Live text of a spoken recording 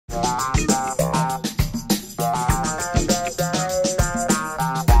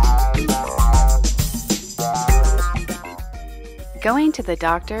Getting to the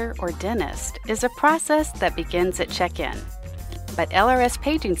doctor or dentist is a process that begins at check-in, but LRS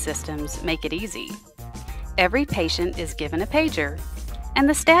paging systems make it easy. Every patient is given a pager, and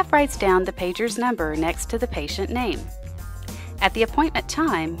the staff writes down the pager's number next to the patient name. At the appointment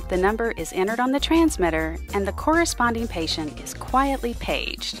time, the number is entered on the transmitter and the corresponding patient is quietly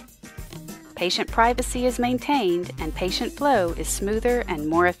paged. Patient privacy is maintained and patient flow is smoother and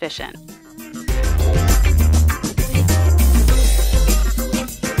more efficient.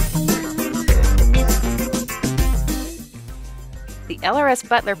 The LRS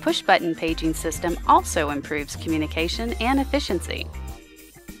Butler push-button paging system also improves communication and efficiency.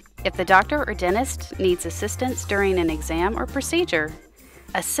 If the doctor or dentist needs assistance during an exam or procedure,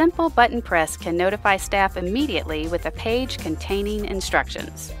 a simple button press can notify staff immediately with a page containing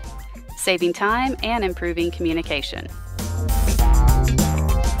instructions, saving time and improving communication.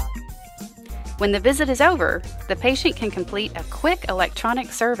 When the visit is over, the patient can complete a quick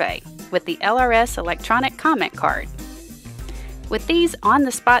electronic survey with the LRS electronic comment card. With these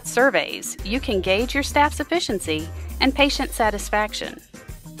on-the-spot surveys, you can gauge your staff's efficiency and patient satisfaction.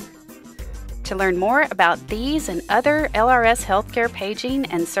 To learn more about these and other LRS healthcare paging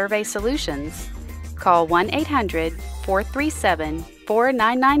and survey solutions, call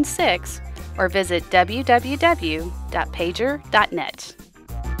 1-800-437-4996 or visit www.pager.net.